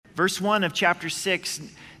Verse 1 of chapter 6,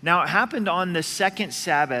 now it happened on the second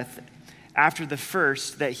Sabbath after the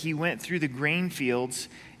first that he went through the grain fields,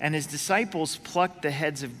 and his disciples plucked the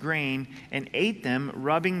heads of grain and ate them,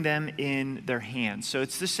 rubbing them in their hands. So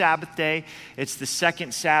it's the Sabbath day. It's the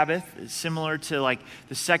second Sabbath, similar to like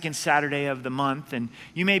the second Saturday of the month. And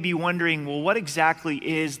you may be wondering, well, what exactly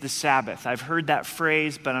is the Sabbath? I've heard that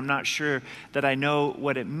phrase, but I'm not sure that I know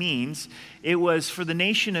what it means. It was for the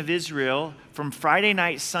nation of Israel from Friday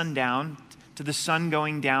night sundown to the sun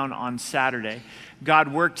going down on Saturday.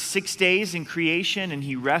 God worked 6 days in creation, and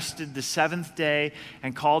he rested the seventh day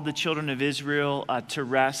and called the children of Israel to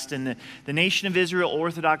rest. And the nation of Israel,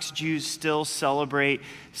 Orthodox Jews, still celebrate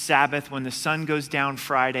Sabbath when the sun goes down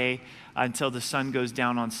Friday until the sun goes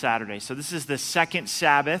down on Saturday. So this is the second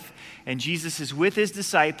Sabbath, and Jesus is with his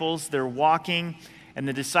disciples. They're walking, and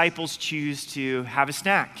the disciples choose to have a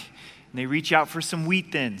snack. And they reach out for some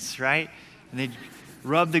wheat thins, right? And they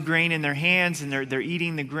rub the grain in their hands, and they're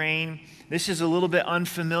eating the grain. This is a little bit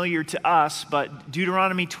unfamiliar to us, but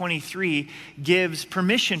Deuteronomy 23 gives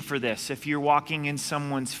permission for this if you're walking in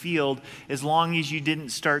someone's field, as long as you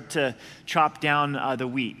didn't start to chop down the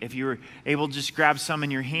wheat. If you were able to just grab some in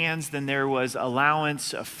your hands, then there was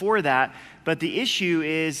allowance for that. But the issue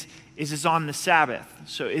is on the Sabbath.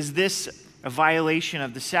 So is this a violation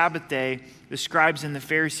of the Sabbath day? The scribes and the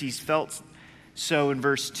Pharisees felt so in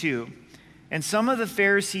verse 2. And some of the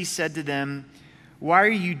Pharisees said to them, "Why are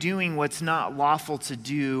you doing what's not lawful to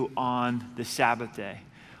do on the Sabbath day?"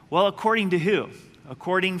 Well, according to who?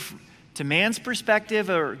 According to man's perspective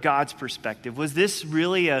or God's perspective? Was this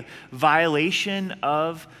really a violation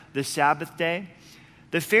of the Sabbath day?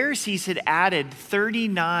 The Pharisees had added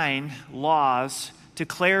 39 laws to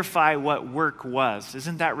clarify what work was.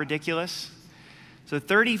 Isn't that ridiculous? So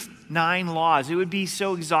 39 laws. It would be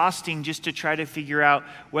so exhausting just to try to figure out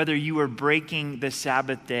whether you were breaking the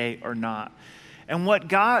Sabbath day or not. And what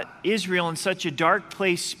got Israel in such a dark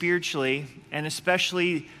place spiritually, and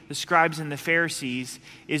especially the scribes and the Pharisees,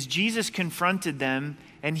 is Jesus confronted them,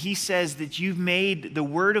 and he says that you've made the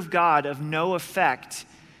word of God of no effect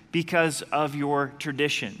because of your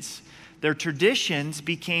traditions. Their traditions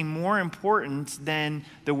became more important than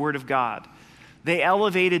the word of God. They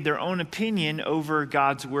elevated their own opinion over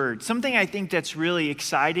God's word. Something I think that's really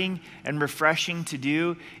exciting and refreshing to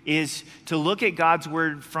do is to look at God's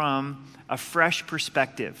word from a fresh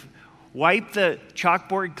perspective. Wipe the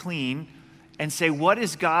chalkboard clean and say, what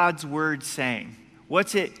is God's word saying?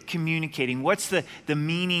 What's it communicating? What's the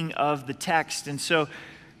meaning of the text? And so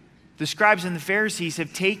the scribes and the Pharisees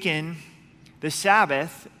have taken the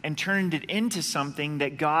Sabbath and turned it into something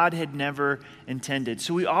that God had never intended.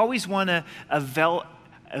 So we always want to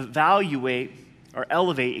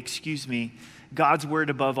elevate God's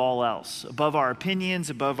word above all else, above our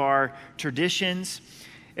opinions, above our traditions.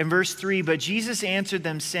 In verse 3, but Jesus answered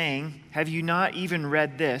them saying, have you not even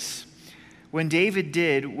read this? When David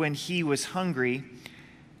did, when he was hungry,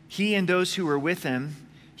 he and those who were with him,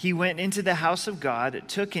 he went into the house of God,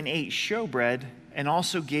 took and ate showbread, and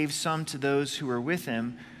also gave some to those who were with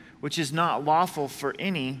him, which is not lawful for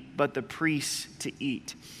any but the priests to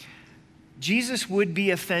eat. Jesus would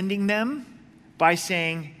be offending them by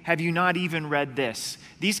saying, have you not even read this?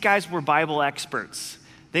 These guys were Bible experts.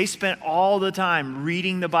 They spent all the time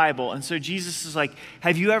reading the Bible. And so Jesus is like,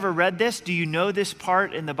 have you ever read this? Do you know this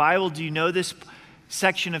part in the Bible? Do you know this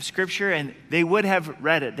section of Scripture? And they would have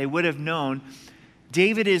read it. They would have known.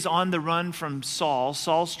 David is on the run from Saul.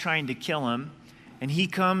 Saul's trying to kill him. And he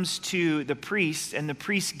comes to the priest, and the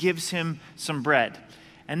priest gives him some bread.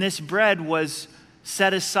 And this bread was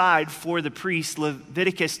set aside for the priest.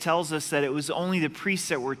 Leviticus tells us that it was only the priests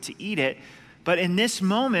that were to eat it. But in this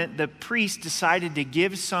moment, the priest decided to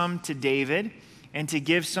give some to David and to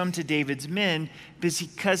give some to David's men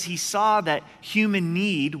because he saw that human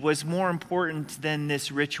need was more important than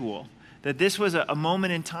this ritual. That this was a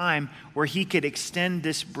moment in time where he could extend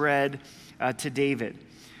this bread to David.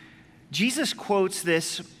 Jesus quotes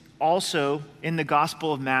this also in the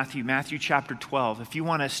Gospel of Matthew, Matthew chapter 12. If you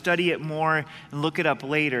want to study it more and look it up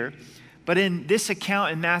later. But in this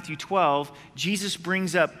account in Matthew 12, Jesus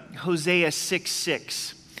brings up Hosea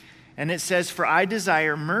 6:6. And it says, for I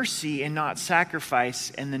desire mercy and not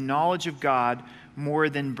sacrifice, and the knowledge of God more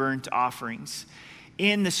than burnt offerings.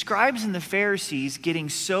 In the scribes and the Pharisees getting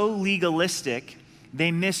so legalistic,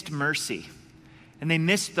 they missed mercy. And they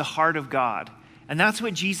missed the heart of God. And that's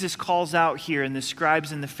what Jesus calls out here in the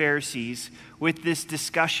scribes and the Pharisees with this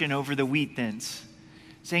discussion over the wheat thins.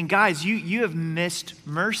 Saying, guys, you have missed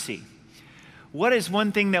mercy. What is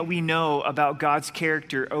one thing that we know about God's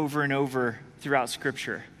character over and over throughout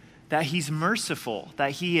Scripture? That he's merciful,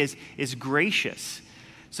 that he is gracious.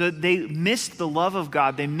 So they missed the love of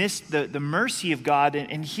God. They missed the mercy of God.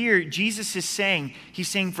 And here Jesus is saying, he's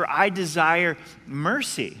saying, for I desire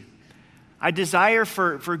mercy. I desire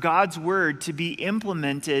for God's word to be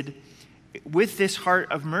implemented with this heart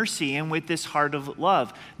of mercy and with this heart of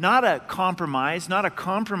love. Not a compromise, not a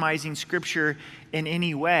compromising scripture in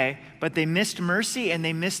any way, but they missed mercy and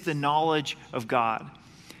they missed the knowledge of God.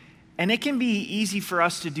 And it can be easy for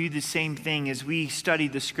us to do the same thing as we study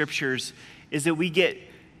the scriptures, is that we get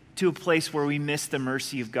to a place where we miss the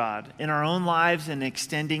mercy of God in our own lives and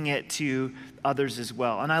extending it to others as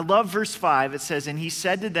well. And I love verse 5. It says, and he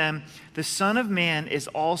said to them, the Son of Man is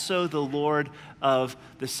also the Lord of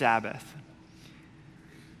the Sabbath.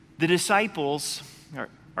 The disciples,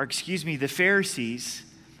 the Pharisees,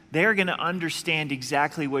 they're going to understand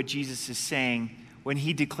exactly what Jesus is saying when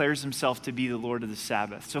he declares himself to be the Lord of the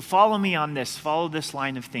Sabbath. So follow me on this. Follow this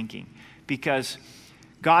line of thinking, because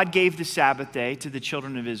God gave the Sabbath day to the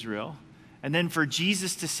children of Israel. And then for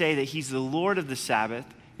Jesus to say that he's the Lord of the Sabbath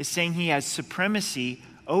is saying he has supremacy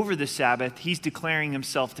over the Sabbath. He's declaring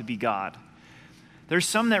himself to be God. There's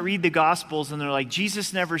some that read the Gospels and they're like,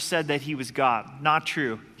 Jesus never said that he was God. Not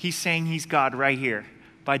true. He's saying he's God right here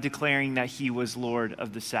by declaring that he was Lord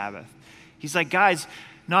of the Sabbath. He's like, guys,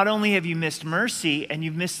 not only have you missed mercy and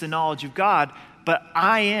you've missed the knowledge of God, but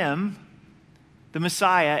I am the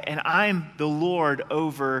Messiah, and I'm the Lord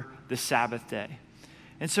over the Sabbath day.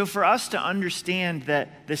 And so for us to understand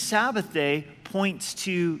that the Sabbath day points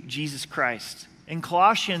to Jesus Christ. In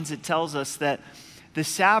Colossians, it tells us that the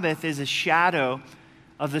Sabbath is a shadow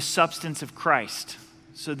of the substance of Christ.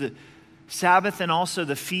 So the Sabbath and also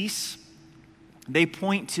the feasts, they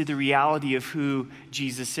point to the reality of who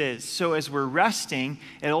Jesus is. So as we're resting,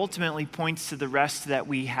 it ultimately points to the rest that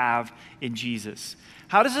we have in Jesus.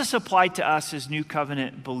 How does this apply to us as New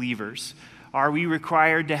Covenant believers? Are we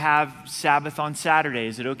required to have Sabbath on Saturday?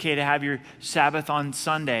 Is it okay to have your Sabbath on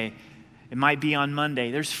Sunday? It might be on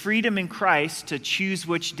Monday. There's freedom in Christ to choose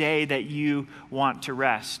which day that you want to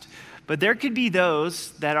rest. But there could be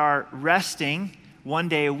those that are resting one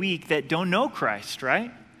day a week that don't know Christ,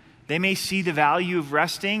 right? They may see the value of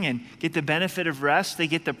resting and get the benefit of rest. They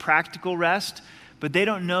get the practical rest, but they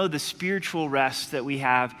don't know the spiritual rest that we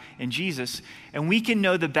have in Jesus. And we can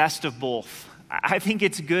know the best of both. I think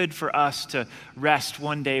it's good for us to rest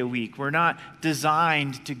one day a week. We're not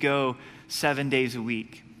designed to go 7 days a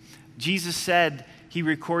week. Jesus said, he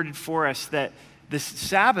recorded for us that the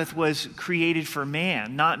Sabbath was created for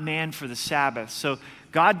man, not man for the Sabbath. So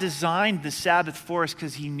God designed the Sabbath for us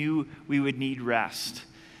because he knew we would need rest.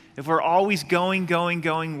 If we're always going,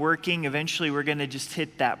 working, eventually we're going to just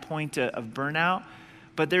hit that point of burnout.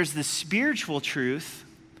 But there's the spiritual truth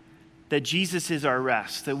that Jesus is our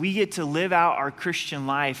rest, that we get to live out our Christian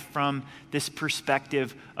life from this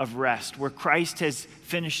perspective of rest, where Christ has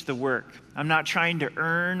finished the work. I'm not trying to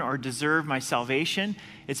earn or deserve my salvation.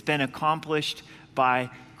 It's been accomplished by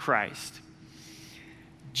Christ.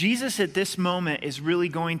 Jesus at this moment is really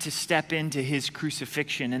going to step into his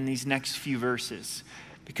crucifixion in these next few verses,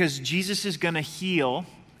 because Jesus is going to heal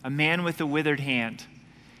a man with a withered hand.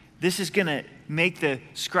 This is going to make the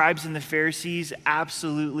scribes and the Pharisees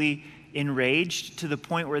absolutely enraged to the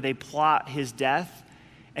point where they plot his death.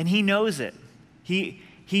 And he knows it.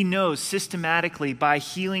 He knows systematically by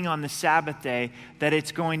healing on the Sabbath day that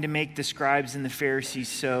it's going to make the scribes and the Pharisees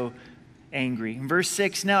so angry. In verse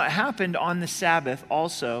 6, now it happened on the Sabbath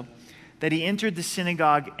also that he entered the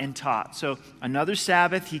synagogue and taught. So another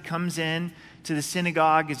Sabbath, he comes in to the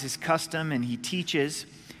synagogue as his custom, and he teaches.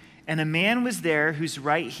 And a man was there whose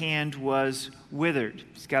right hand was withered.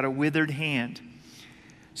 He's got a withered hand.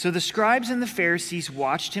 So the scribes and the Pharisees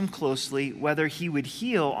watched him closely, whether he would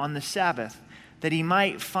heal on the Sabbath, that he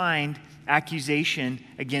might find accusation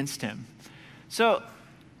against him. So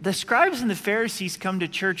the scribes and the Pharisees come to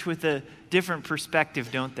church with a different perspective,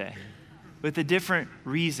 don't they? With a different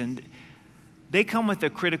reason. They come with a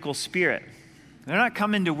critical spirit. They're not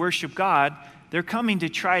coming to worship God. They're coming to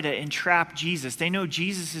try to entrap Jesus. They know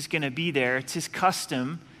Jesus is going to be there. It's his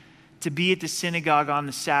custom to be at the synagogue on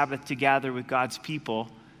the Sabbath to gather with God's people.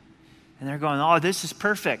 And they're going, oh, this is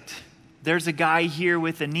perfect. There's a guy here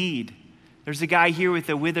with a need. There's a guy here with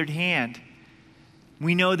a withered hand.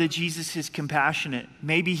 We know that Jesus is compassionate.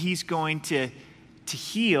 Maybe he's going to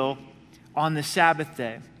heal on the Sabbath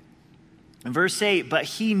day. In verse 8, but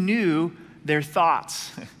he knew their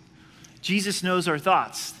thoughts. Jesus knows our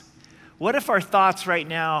thoughts. What if our thoughts right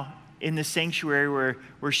now in the sanctuary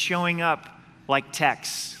were showing up like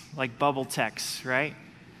texts, like bubble texts, right?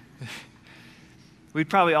 We'd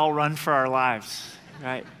probably all run for our lives,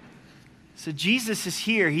 right? So Jesus is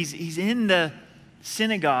here. He's in the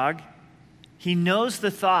synagogue. He knows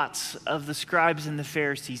the thoughts of the scribes and the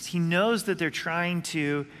Pharisees. He knows that they're trying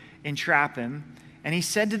to entrap him. And he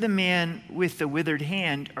said to the man with the withered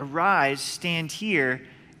hand, "Arise, stand here."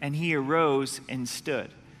 And he arose and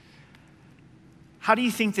stood. How do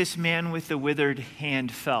you think this man with the withered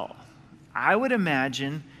hand felt? I would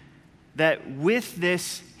imagine that with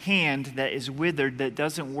this hand that is withered, that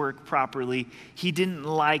doesn't work properly, he didn't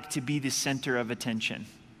like to be the center of attention.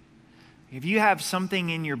 If you have something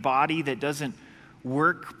in your body that doesn't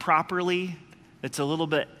work properly, that's a little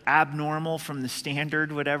bit abnormal from the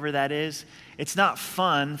standard, whatever that is, it's not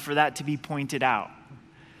fun for that to be pointed out.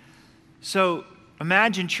 So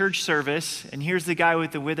imagine church service, and here's the guy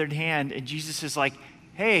with the withered hand, and Jesus is like,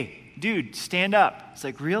 "Hey, dude, stand up." It's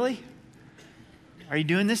like, really? Are you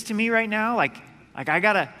doing this to me right now? Like I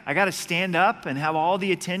gotta stand up and have all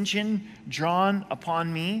the attention drawn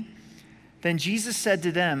upon me? Then Jesus said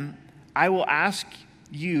to them, "I will ask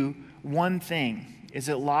you one thing. Is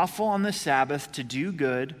it lawful on the Sabbath to do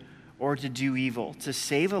good or to do evil, to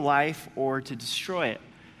save a life or to destroy it?"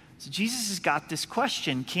 So Jesus has got this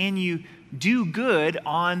question: can you do good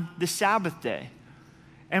on the Sabbath day?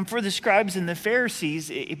 And for the scribes and the Pharisees,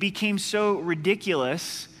 it became so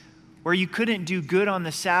ridiculous where you couldn't do good on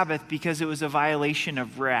the Sabbath because it was a violation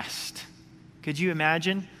of rest. Could you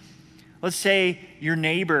imagine? Let's say your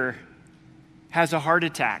neighbor has a heart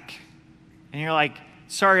attack and you're like,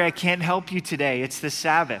 "Sorry, I can't help you today. It's the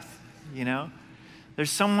Sabbath," you know? There's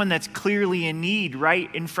someone that's clearly in need right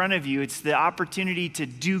in front of you. It's the opportunity to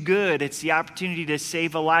do good. It's the opportunity to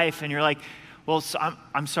save a life. And you're like, "Well,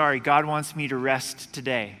 I'm sorry. God wants me to rest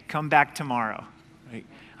today. Come back tomorrow. Right?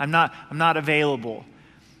 I'm not available."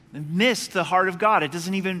 And miss the heart of God. It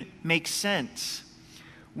doesn't even make sense.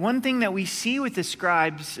 One thing that we see with the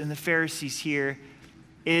scribes and the Pharisees here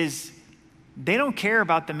is they don't care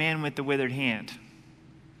about the man with the withered hand.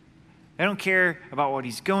 They don't care about what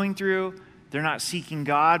he's going through. They're not seeking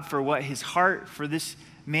God for what his heart for this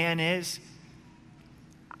man is.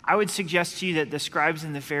 I would suggest to you that the scribes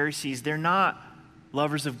and the Pharisees, they're not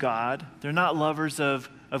lovers of God. They're not lovers of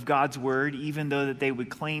God's word, even though that they would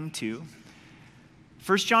claim to.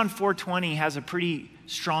 1 John 4:20 has a pretty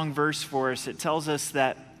strong verse for us. It tells us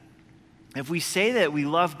that if we say that we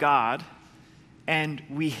love God and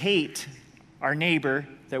we hate our neighbor,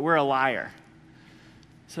 that we're a liar.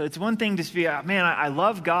 So it's one thing to be, "Man, I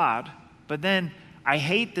love God, but then I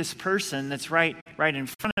hate this person that's right in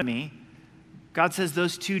front of me." God says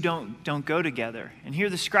those two don't go together. And here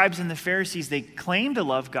the scribes and the Pharisees, they claim to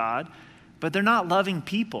love God, but they're not loving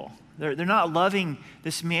people. They're not loving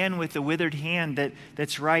this man with the withered hand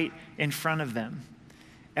that's right in front of them.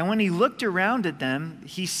 And when he looked around at them,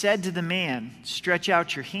 he said to the man, "Stretch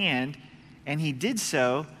out your hand." And he did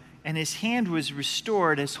so, and his hand was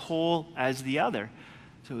restored as whole as the other.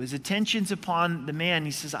 So his attention's upon the man.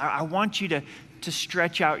 He says, I want you to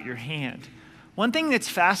stretch out your hand. One thing that's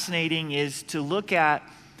fascinating is to look at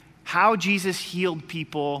how Jesus healed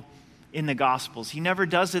people in the Gospels. He never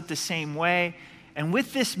does it the same way. And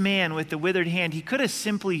with this man with the withered hand, he could have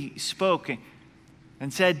simply spoken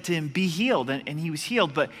and said to him, "Be healed," and he was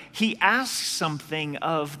healed. But he asks something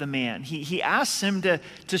of the man. He asks him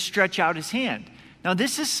to stretch out his hand. Now,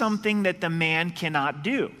 this is something that the man cannot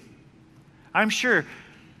do. I'm sure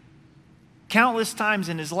countless times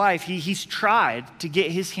in his life, he's tried to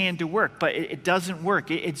get his hand to work, but it doesn't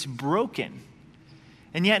work. It's broken.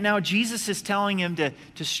 And yet now Jesus is telling him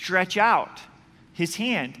to stretch out his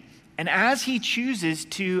hand. And as he chooses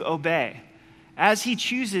to obey, as he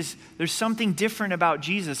chooses, there's something different about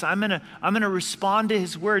Jesus. I'm gonna respond to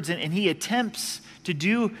his words, and he attempts to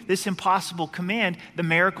do this impossible command. The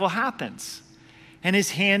miracle happens. And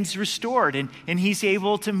his hand's restored, and he's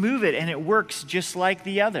able to move it, and it works just like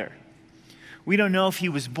the other. We don't know if he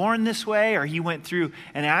was born this way or he went through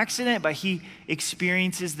an accident, but he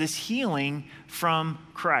experiences this healing from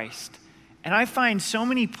Christ. And I find so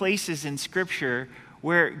many places in Scripture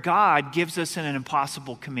where God gives us an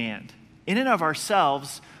impossible command. In and of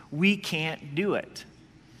ourselves, we can't do it.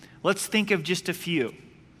 Let's think of just a few.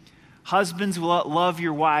 Husbands, love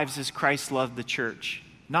your wives as Christ loved the church.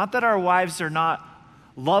 Not that our wives are not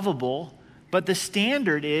lovable, but the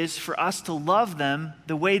standard is for us to love them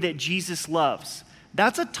the way that Jesus loves.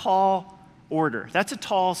 That's a tall order. That's a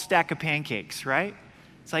tall stack of pancakes, right?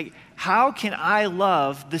 It's like, how can I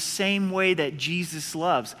love the same way that Jesus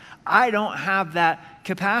loves? I don't have that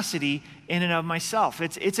capacity in and of myself.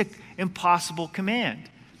 It's an impossible command.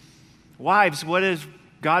 Wives, what does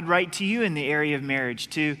God write to you in the area of marriage?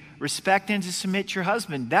 To respect and to submit your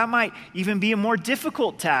husband. That might even be a more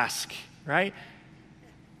difficult task, right?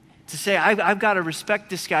 To say, I've got to respect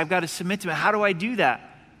this guy. I've got to submit to him. How do I do that?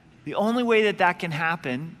 The only way that that can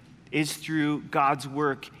happen is through God's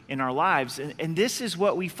work in our lives. And this is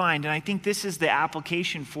what we find, and I think this is the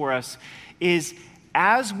application for us, is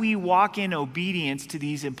as we walk in obedience to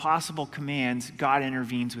these impossible commands, God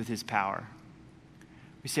intervenes with his power.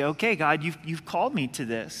 We say, okay, God, you've called me to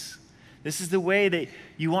this. This is the way that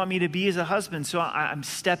you want me to be as a husband, so I'm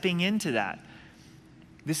stepping into that.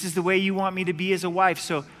 This is the way you want me to be as a wife,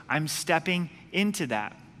 so I'm stepping into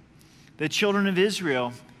that. The children of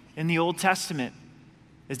Israel in the Old Testament,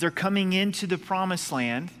 as they're coming into the promised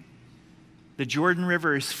land, the Jordan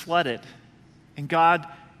River is flooded, and God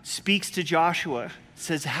speaks to Joshua,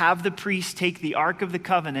 says, have the priests take the Ark of the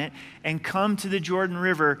Covenant and come to the Jordan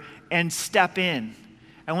River and step in.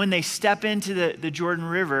 And when they step into the Jordan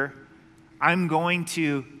River, I'm going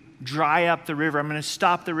to dry up the river. I'm going to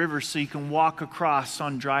stop the river so you can walk across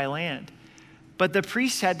on dry land. But the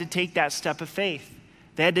priests had to take that step of faith.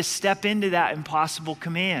 They had to step into that impossible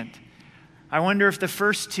command. I wonder if the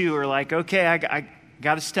first two are like, okay, I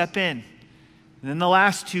got to step in. And then the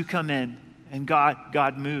last two come in, and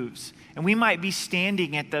God moves. And we might be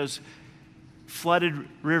standing at those flooded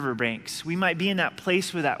riverbanks. We might be in that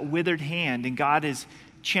place with that withered hand, and God is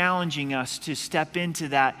challenging us to step into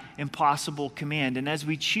that impossible command. And as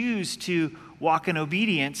we choose to walk in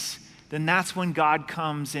obedience, then that's when God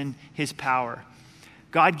comes in his power.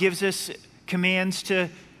 God gives us commands to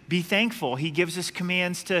be thankful. He gives us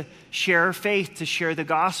commands to share our faith, to share the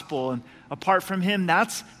gospel. And apart from him,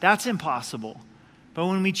 that's impossible. But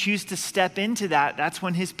when we choose to step into that, that's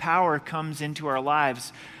when his power comes into our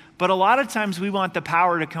lives. But a lot of times we want the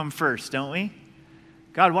power to come first, don't we?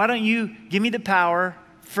 God, why don't you give me the power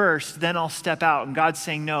first, then I'll step out. And God's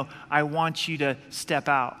saying, no, I want you to step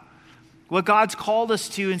out. What God's called us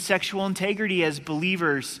to in sexual integrity as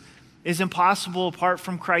believers is impossible apart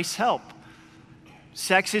from Christ's help.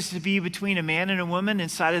 Sex is to be between a man and a woman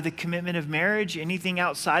inside of the commitment of marriage. Anything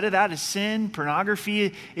outside of that is sin.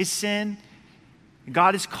 Pornography is sin.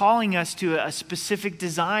 God is calling us to a specific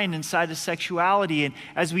design inside of sexuality. And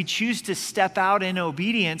as we choose to step out in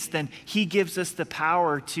obedience, then he gives us the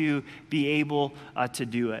power to be able to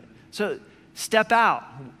do it. So step out.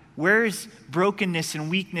 Where is brokenness and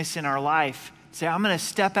weakness in our life? Say, I'm going to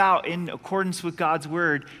step out in accordance with God's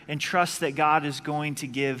word and trust that God is going to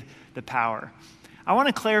give the power. I want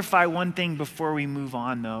to clarify one thing before we move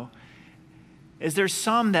on, though. Is there's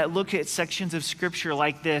some that look at sections of scripture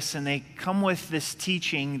like this and they come with this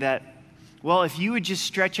teaching that, well, if you would just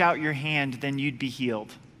stretch out your hand, then you'd be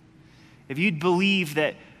healed. If you'd believe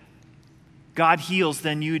that God heals,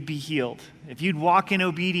 then you would be healed. If you'd walk in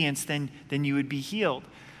obedience, then you would be healed.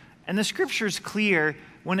 And the scripture is clear.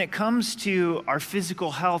 When it comes to our physical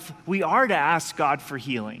health, we are to ask God for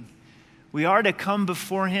healing. We are to come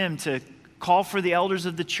before him to call for the elders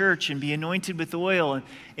of the church and be anointed with oil.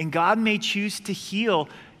 And God may choose to heal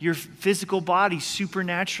your physical body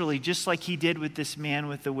supernaturally, just like he did with this man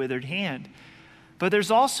with the withered hand. But there's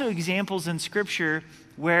also examples in Scripture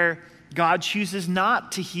where God chooses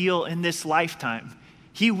not to heal in this lifetime.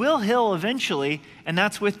 He will heal eventually, and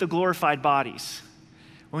that's with the glorified bodies.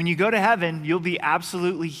 When you go to heaven, you'll be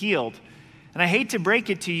absolutely healed. And I hate to break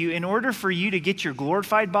it to you, in order for you to get your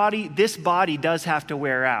glorified body, this body does have to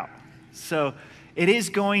wear out. So it is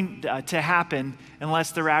going to happen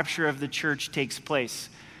unless the rapture of the church takes place.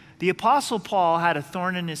 The Apostle Paul had a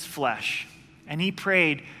thorn in his flesh, and he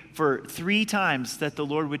prayed for 3 times that the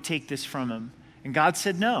Lord would take this from him. And God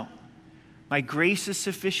said, no, my grace is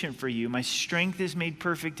sufficient for you. My strength is made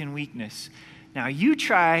perfect in weakness. Now you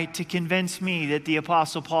try to convince me that the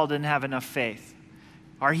Apostle Paul didn't have enough faith,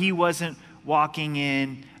 or he wasn't walking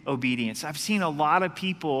in obedience. I've seen a lot of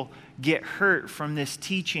people get hurt from this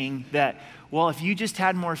teaching that, well, if you just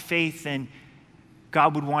had more faith, then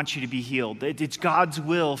God would want you to be healed. It's God's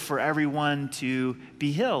will for everyone to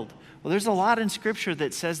be healed. Well, there's a lot in Scripture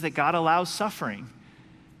that says that God allows suffering.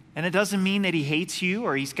 And it doesn't mean that he hates you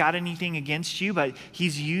or he's got anything against you, but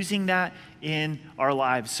he's using that in our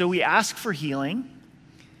lives. So we ask for healing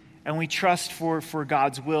and we trust for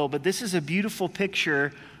God's will. But this is a beautiful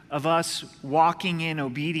picture of us walking in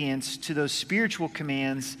obedience to those spiritual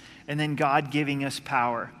commands and then God giving us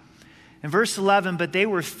power. In verse 11, but they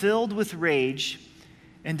were filled with rage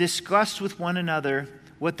and discussed with one another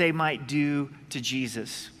what they might do to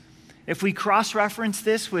Jesus. If we cross-reference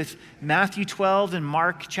this with Matthew 12 and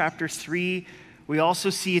Mark chapter 3, we also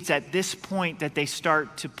see it's at this point that they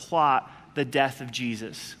start to plot the death of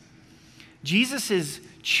Jesus. Jesus is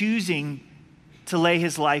choosing to lay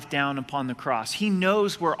his life down upon the cross. He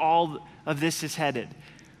knows where all of this is headed.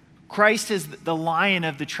 Christ is the Lion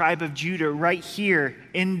of the tribe of Judah right here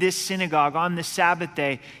in this synagogue on the Sabbath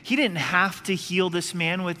day. He didn't have to heal this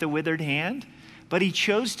man with the withered hand, but he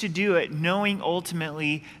chose to do it knowing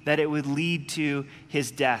ultimately that it would lead to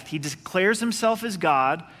his death. He declares himself as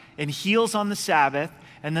God and heals on the Sabbath,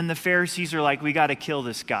 and then the Pharisees are like, we got to kill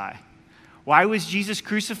this guy. Why was Jesus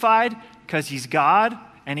crucified? Because he's God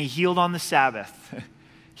and he healed on the Sabbath.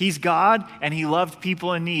 He's God and he loved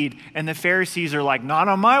people in need. And the Pharisees are like, not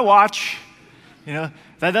on my watch. That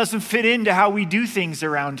doesn't fit into how we do things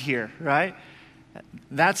around here, right?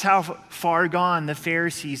 That's how far gone the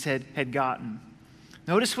Pharisees had gotten.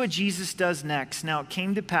 Notice what Jesus does next. Now it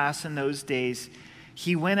came to pass in those days,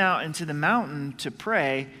 he went out into the mountain to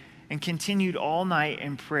pray and continued all night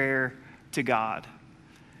in prayer to God.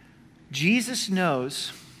 Jesus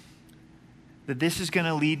knows that this is going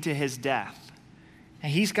to lead to his death.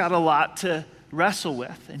 And he's got a lot to wrestle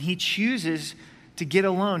with. And he chooses to get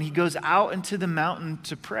alone. He goes out into the mountain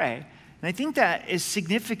to pray. And I think that is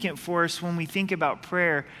significant for us when we think about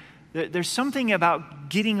prayer. There's something about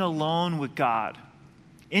getting alone with God.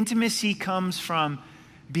 Intimacy comes from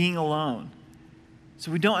being alone.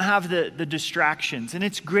 So we don't have the distractions. And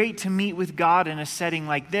it's great to meet with God in a setting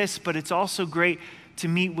like this, but it's also great to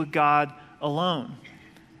meet with God alone.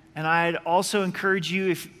 And I'd also encourage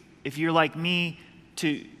you, if you're like me,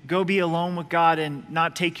 to go be alone with God and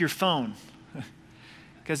not take your phone.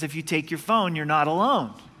 Because if you take your phone, you're not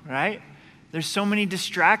alone, right? There's so many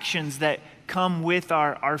distractions that come with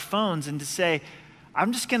our phones. And to say,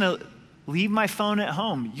 I'm just going to leave my phone at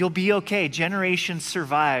home. You'll be okay. Generations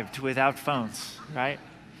survived without phones, right?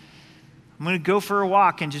 I'm going to go for a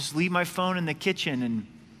walk and just leave my phone in the kitchen. And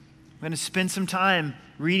I'm going to spend some time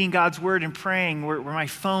reading God's word and praying where my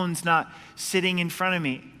phone's not sitting in front of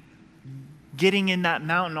me. Getting in that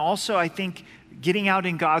mountain. Also, I think getting out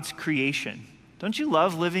in God's creation. Don't you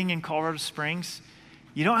love living in Colorado Springs?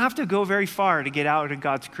 You don't have to go very far to get out in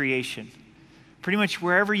God's creation. Pretty much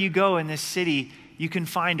wherever you go in this city, you can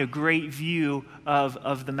find a great view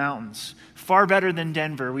of the mountains. Far better than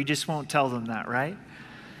Denver. We just won't tell them that, right?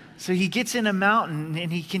 So he gets in a mountain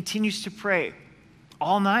and he continues to pray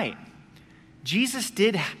all night. Jesus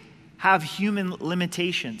did have human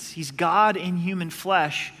limitations. He's God in human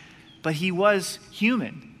flesh, but he was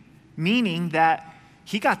human, meaning that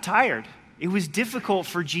he got tired. It was difficult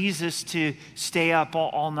for Jesus to stay up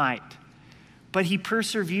all night, but he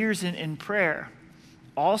perseveres in prayer.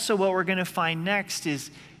 Also, what we're going to find next is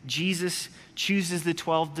Jesus chooses the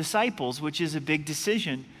 12 disciples, which is a big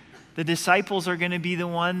decision. The disciples are going to be the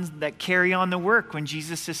ones that carry on the work when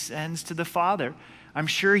Jesus ascends to the Father. I'm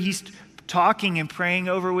sure he's talking and praying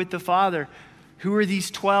over with the Father. Who are these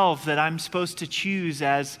 12 that I'm supposed to choose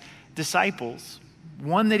as disciples?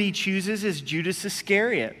 One that he chooses is Judas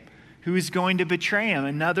Iscariot, who is going to betray him.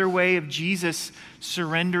 Another way of Jesus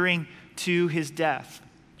surrendering to his death.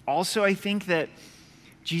 Also, I think that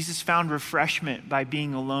Jesus found refreshment by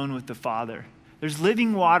being alone with the Father. There's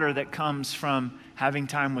living water that comes from having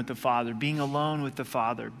time with the Father, being alone with the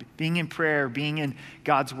Father, being in prayer, being in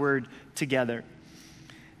God's word together.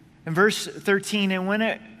 In verse 13, and when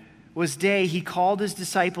it was day, he called his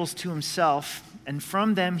disciples to himself, and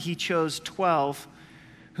from them he chose 12,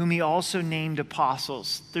 whom he also named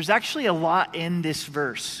apostles. There's actually a lot in this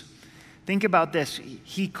verse. Think about this.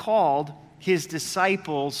 He called his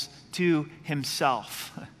disciples to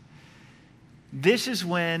himself. This is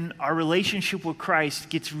when our relationship with Christ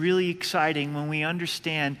gets really exciting, when we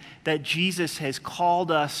understand that Jesus has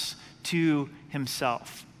called us to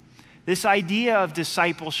himself. This idea of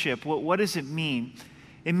discipleship, what does it mean?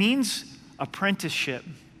 It means apprenticeship,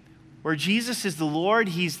 where Jesus is the Lord,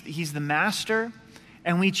 he's the master,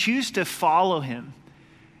 and we choose to follow him.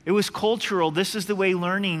 It was cultural. This is the way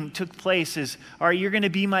learning took place is, all right, you're going to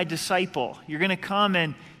be my disciple. You're going to come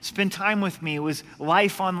and spend time with me. It was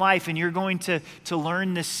life on life, and you're going to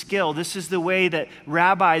learn this skill. This is the way that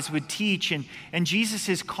rabbis would teach. And Jesus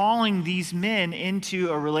is calling these men into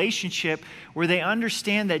a relationship where they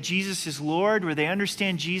understand that Jesus is Lord, where they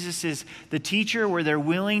understand Jesus is the teacher, where they're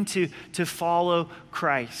willing to follow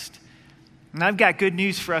Christ. And I've got good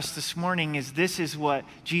news for us this morning is this is what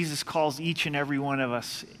Jesus calls each and every one of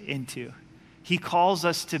us into. He calls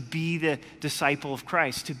us to be the disciple of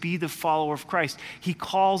Christ, to be the follower of Christ. He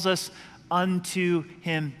calls us unto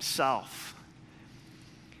himself.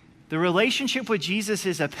 The relationship with Jesus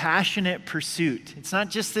is a passionate pursuit. It's not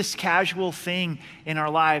just this casual thing in our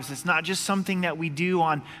lives. It's not just something that we do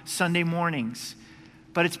on Sunday mornings,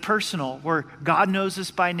 but it's personal, where God knows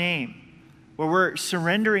us by name, where we're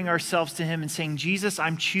surrendering ourselves to him and saying, Jesus,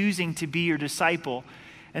 I'm choosing to be your disciple.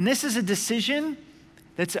 And this is a decision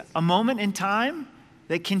that's a moment in time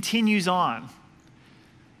that continues on.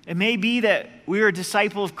 It may be that we were a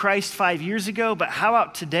disciple of Christ 5 years ago, but how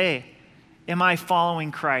about today? Am I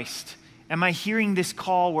following Christ? Am I hearing this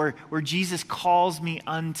call where Jesus calls me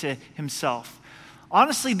unto himself?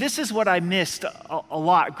 Honestly, this is what I missed a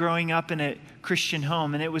lot growing up in a Christian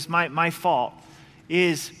home, and it was my fault,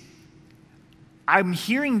 is I'm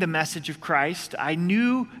hearing the message of Christ. I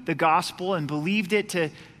knew the gospel and believed it to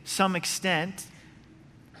some extent.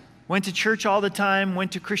 Went to church all the time,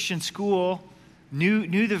 went to Christian school,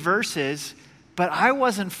 knew the verses, but I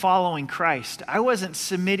wasn't following Christ. I wasn't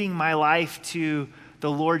submitting my life to the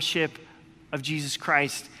lordship of Jesus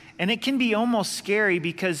Christ. And it can be almost scary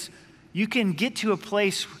because you can get to a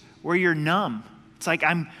place where you're numb. It's like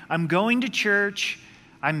I'm going to church,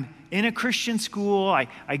 I'm in a Christian school,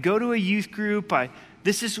 I go to a youth group,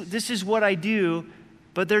 this is what I do,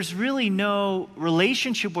 but there's really no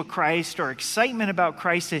relationship with Christ or excitement about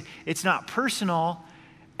Christ. It's not personal,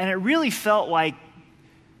 and it really felt like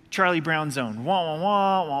Charlie Brown zone. Wah, wah,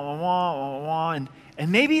 wah, wah, wah, wah, wah, wah.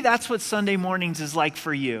 And maybe that's what Sunday mornings is like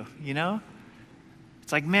for you, you know?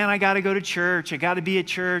 It's like, man, I got to go to church. I got to be at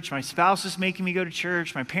church. My spouse is making me go to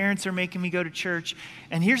church. My parents are making me go to church.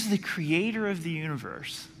 And here's the creator of the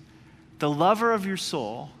universe, the lover of your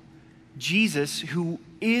soul, Jesus, who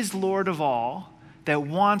is Lord of all, that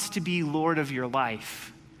wants to be Lord of your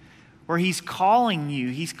life, where he's calling you,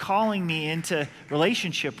 he's calling me into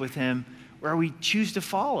relationship with him, where we choose to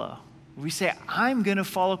follow. We say, I'm going to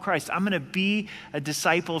follow Christ. I'm going to be a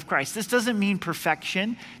disciple of Christ. This doesn't mean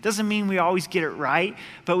perfection. It doesn't mean we always get it right,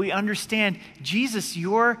 but we understand, Jesus,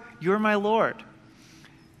 you're my Lord.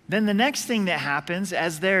 Then the next thing that happens,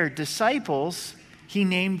 as their disciples, he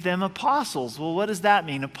named them apostles. Well, what does that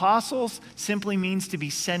mean? Apostles simply means to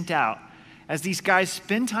be sent out. As these guys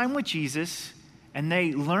spend time with Jesus and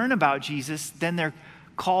they learn about Jesus, then they're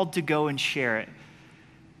called to go and share it.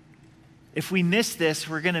 If we miss this,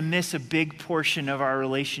 we're going to miss a big portion of our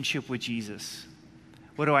relationship with Jesus.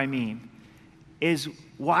 What do I mean? Is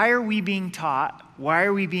why are we being taught? Why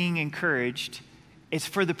are we being encouraged? It's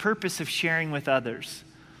for the purpose of sharing with others.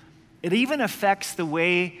 It even affects the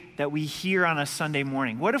way that we hear on a Sunday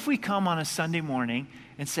morning. What if we come on a Sunday morning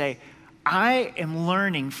and say, I am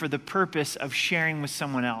learning for the purpose of sharing with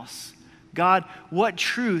someone else. God, what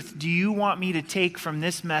truth do you want me to take from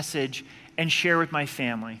this message and share with my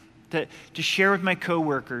family? To share with my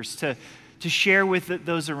coworkers, to share with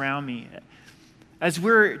those around me. As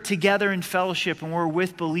we're together in fellowship and we're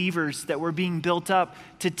with believers, that we're being built up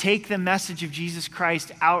to take the message of Jesus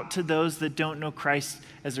Christ out to those that don't know Christ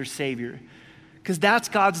as their Savior. Because that's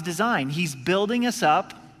God's design. He's building us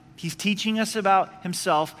up. He's teaching us about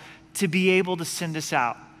himself to be able to send us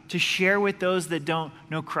out, to share with those that don't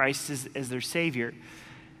know Christ as their Savior.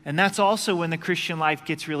 And that's also when the Christian life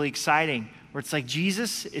gets really exciting, where it's like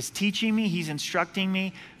Jesus is teaching me, he's instructing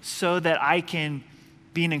me so that I can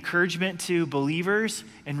be an encouragement to believers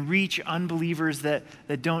and reach unbelievers that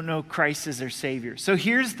don't know Christ as their Savior. So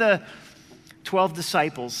here's the 12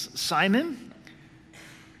 disciples. Simon,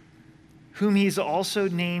 whom he's also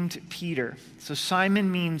named Peter. So Simon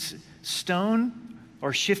means stone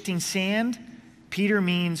or shifting sand. Peter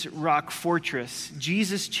means rock fortress.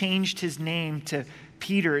 Jesus changed his name to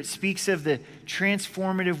Peter. It speaks of the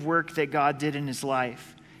transformative work that God did in his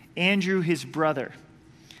life. Andrew, his brother.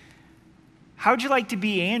 How'd you like to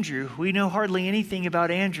be Andrew? We know hardly anything about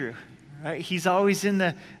Andrew. Right? He's always in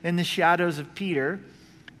the shadows of Peter.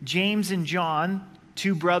 James and John,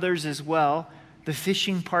 two brothers as well, the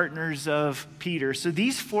fishing partners of Peter. So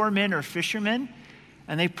these four men are fishermen,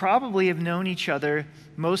 and they probably have known each other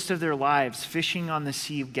most of their lives, fishing on the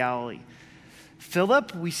Sea of Galilee.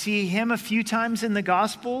 Philip, we see him a few times in the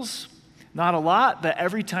Gospels. Not a lot, but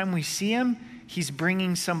every time we see him, he's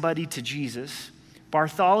bringing somebody to Jesus.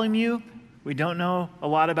 Bartholomew, we don't know a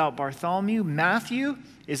lot about Bartholomew. Matthew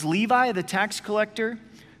is Levi, the tax collector,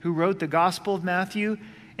 who wrote the Gospel of Matthew.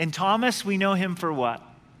 And Thomas, we know him for what?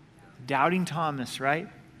 Doubting Thomas, right?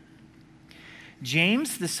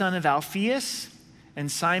 James, the son of Alphaeus,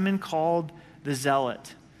 and Simon called the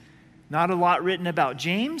Zealot. Not a lot written about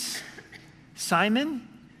James. Simon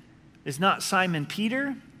is not Simon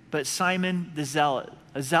Peter, but Simon the Zealot.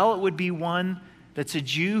 A zealot would be one that's a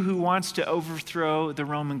Jew who wants to overthrow the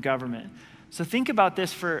Roman government. So think about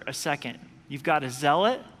this for a second. You've got a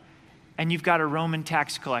zealot and you've got a Roman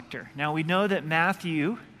tax collector. Now we know that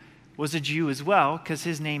Matthew was a Jew as well because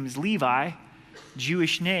his name is Levi,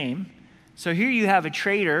 Jewish name. So here you have a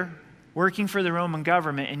traitor working for the Roman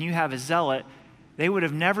government and you have a zealot. They would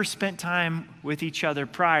have never spent time with each other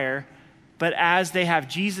prior, but as they have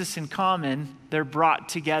Jesus in common, they're brought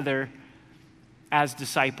together as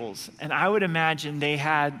disciples. And I would imagine they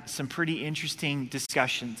had some pretty interesting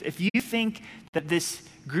discussions. If you think that this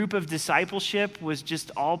group of discipleship was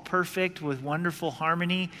just all perfect with wonderful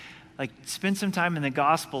harmony, like spend some time in the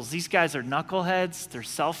Gospels. These guys are knuckleheads, they're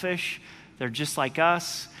selfish, they're just like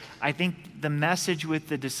us. I think the message with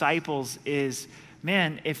the disciples is,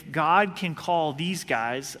 man, if God can call these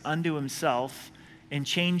guys unto himself and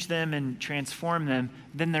change them and transform them,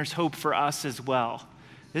 then there's hope for us as well.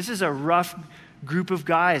 This is a rough group of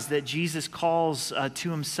guys that Jesus calls to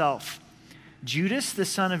himself. Judas, the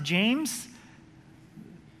son of James.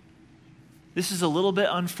 This is a little bit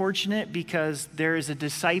unfortunate because there is a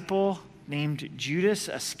disciple named Judas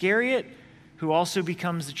Iscariot who also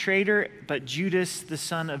becomes a traitor, but Judas, the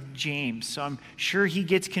son of James. So I'm sure he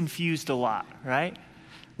gets confused a lot, right,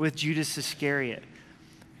 with Judas Iscariot.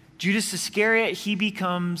 Judas Iscariot, he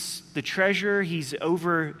becomes the treasurer. He's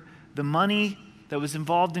over the money that was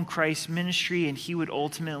involved in Christ's ministry, and he would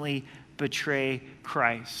ultimately betray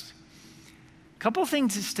Christ. A couple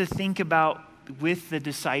things to think about with the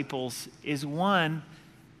disciples is, one,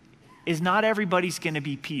 is not everybody's going to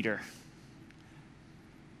be Peter.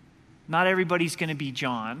 Not everybody's going to be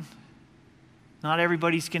John. Not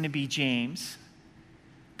everybody's going to be James.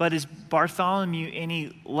 But is Bartholomew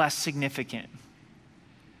any less significant?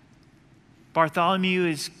 Bartholomew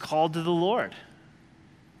is called to the Lord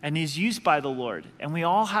and is used by the Lord. And we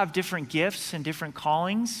all have different gifts and different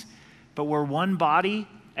callings, but we're one body,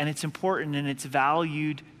 and it's important and it's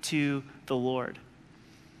valued to the Lord.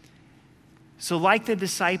 So like the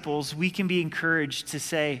disciples, we can be encouraged to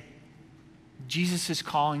say, Jesus is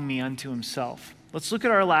calling me unto himself. Let's look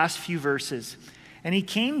at our last few verses. And he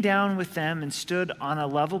came down with them and stood on a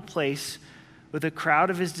level place with a crowd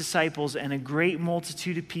of his disciples and a great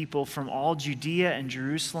multitude of people from all Judea and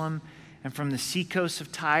Jerusalem and from the seacoast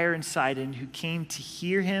of Tyre and Sidon, who came to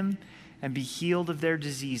hear him and be healed of their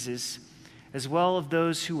diseases, as well as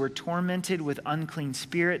those who were tormented with unclean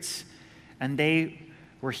spirits, and they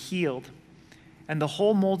were healed. And the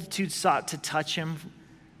whole multitude sought to touch him,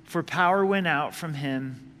 for power went out from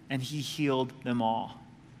him, and he healed them all.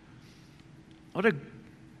 What a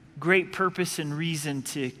great purpose and reason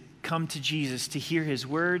to come to Jesus, to hear his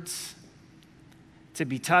words, to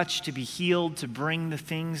be touched, to be healed, to bring the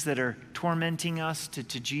things that are tormenting us to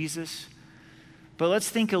Jesus. But let's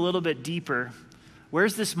think a little bit deeper.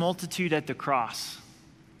 Where's this multitude at the cross?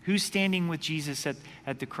 Who's standing with Jesus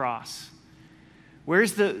at the cross?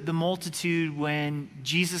 Where's the multitude when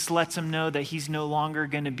Jesus lets them know that he's no longer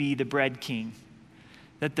going to be the bread king,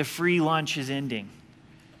 that the free lunch is ending?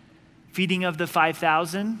 Feeding of the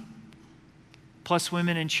 5,000 plus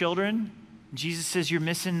women and children. Jesus says, you're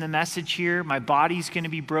missing the message here. My body's going to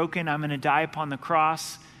be broken. I'm going to die upon the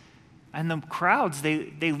cross. And the crowds,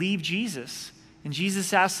 they leave Jesus. And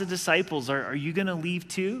Jesus asks the disciples, are you going to leave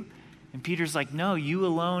too? And Peter's like, no, you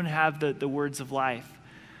alone have the words of life.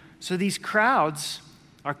 So these crowds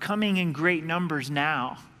are coming in great numbers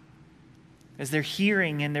now as they're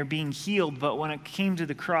hearing and they're being healed. But when it came to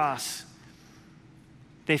the cross,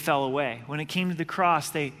 they fell away. When it came to the cross,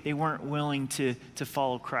 they weren't willing to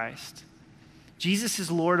follow Christ. Jesus is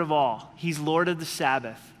Lord of all. He's Lord of the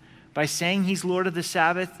Sabbath. By saying he's Lord of the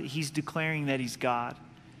Sabbath, he's declaring that he's God.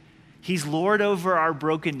 He's Lord over our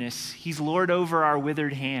brokenness. He's Lord over our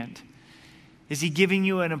withered hand. Is he giving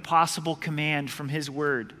you an impossible command from his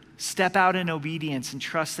word? Step out in obedience and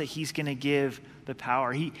trust that he's going to give the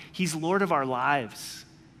power. He's Lord of our lives.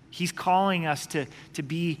 He's calling us to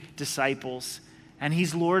be disciples. And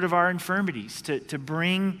he's Lord of our infirmities, to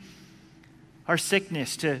bring our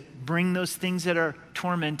sickness, to bring those things that are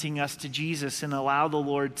tormenting us to Jesus and allow the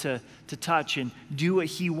Lord to touch and do what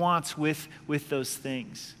he wants with those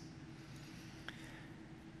things.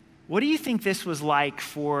 What do you think this was like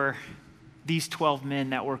for these 12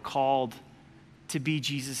 men that were called to be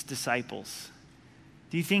Jesus' disciples?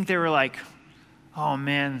 Do you think they were like, oh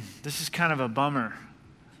man, this is kind of a bummer.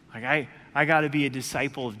 Like I got to be a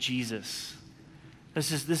disciple of Jesus.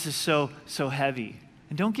 This is so heavy.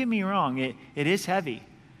 And don't get me wrong, it is heavy.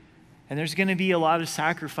 And there's going to be a lot of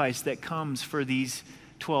sacrifice that comes for these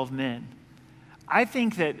 12 men. I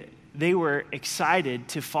think that they were excited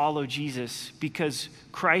to follow Jesus because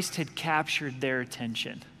Christ had captured their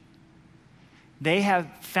attention. They have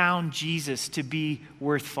found Jesus to be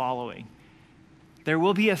worth following. There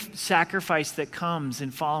will be a sacrifice that comes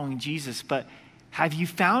in following Jesus, but have you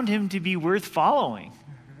found him to be worth following,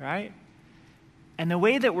 right? And the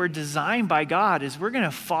way that we're designed by God is we're going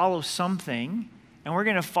to follow something and we're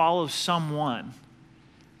going to follow someone.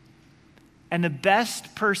 And the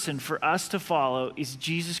best person for us to follow is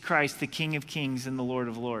Jesus Christ, the King of Kings and the Lord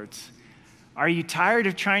of Lords. Are you tired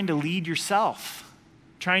of trying to lead yourself,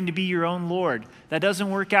 trying to be your own Lord? That doesn't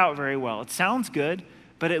work out very well. It sounds good,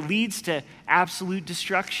 but it leads to absolute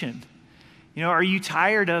destruction. Are you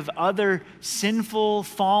tired of other sinful,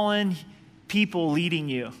 fallen people leading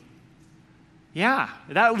you? Yeah,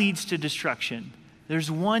 that leads to destruction.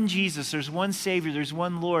 There's one Jesus, there's one Savior, there's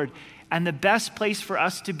one Lord. And the best place for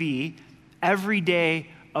us to be every day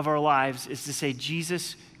of our lives is to say,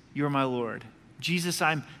 Jesus, you're my Lord. Jesus,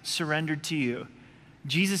 I'm surrendered to you.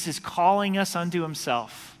 Jesus is calling us unto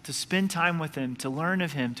himself to spend time with him, to learn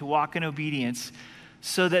of him, to walk in obedience,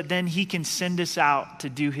 so that then he can send us out to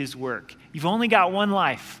do his work. You've only got one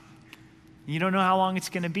life. You don't know how long it's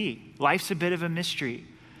going to be. Life's a bit of a mystery.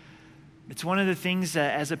 It's one of the things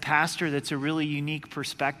that as a pastor that's a really unique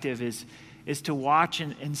perspective is to watch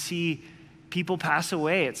and see people pass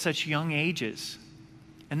away at such young ages.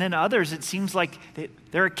 And then others, it seems like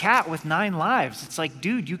they're a cat with 9 lives. It's like,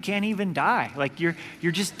 dude, you can't even die. Like you're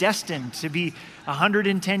just destined to be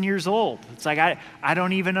 110 years old. It's like, I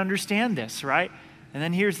don't even understand this, right? And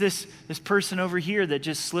then here's this person over here that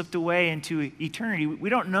just slipped away into eternity. We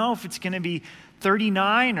don't know if it's going to be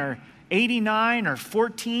 39 or 89 or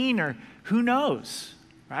 14 or who knows,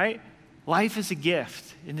 right? Life is a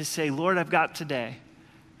gift. And to say, Lord, I've got today,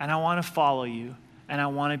 and I want to follow you, and I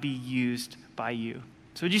want to be used by you.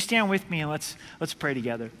 So would you stand with me and let's pray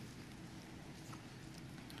together.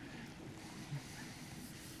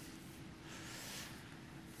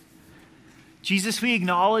 Jesus, we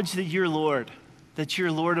acknowledge that you're Lord, that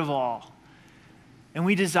you're Lord of all. And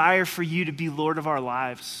we desire for you to be Lord of our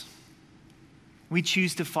lives. We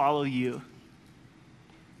choose to follow you.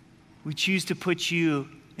 We choose to put you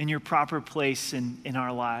in your proper place in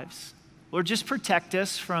our lives. Lord, just protect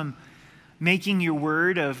us from making your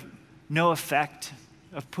word of no effect,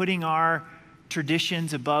 of putting our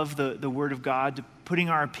traditions above the word of God, putting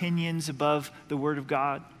our opinions above the word of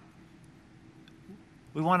God.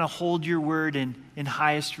 We want to hold your word in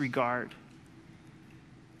highest regard.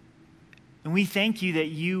 And we thank you that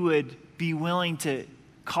you would be willing to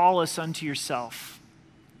call us unto yourself,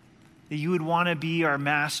 that you would want to be our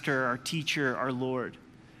master, our teacher, our Lord.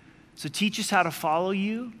 So teach us how to follow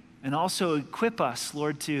you, and also equip us,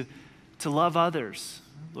 Lord, to love others,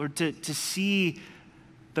 Lord, to see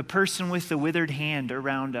the person with the withered hand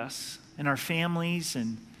around us, in our families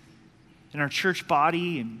and in our church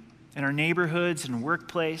body and in our neighborhoods and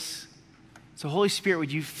workplace. So Holy Spirit,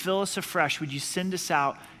 would you fill us afresh? Would you send us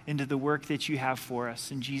out into the work that you have for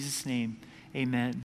us? In Jesus' name, amen.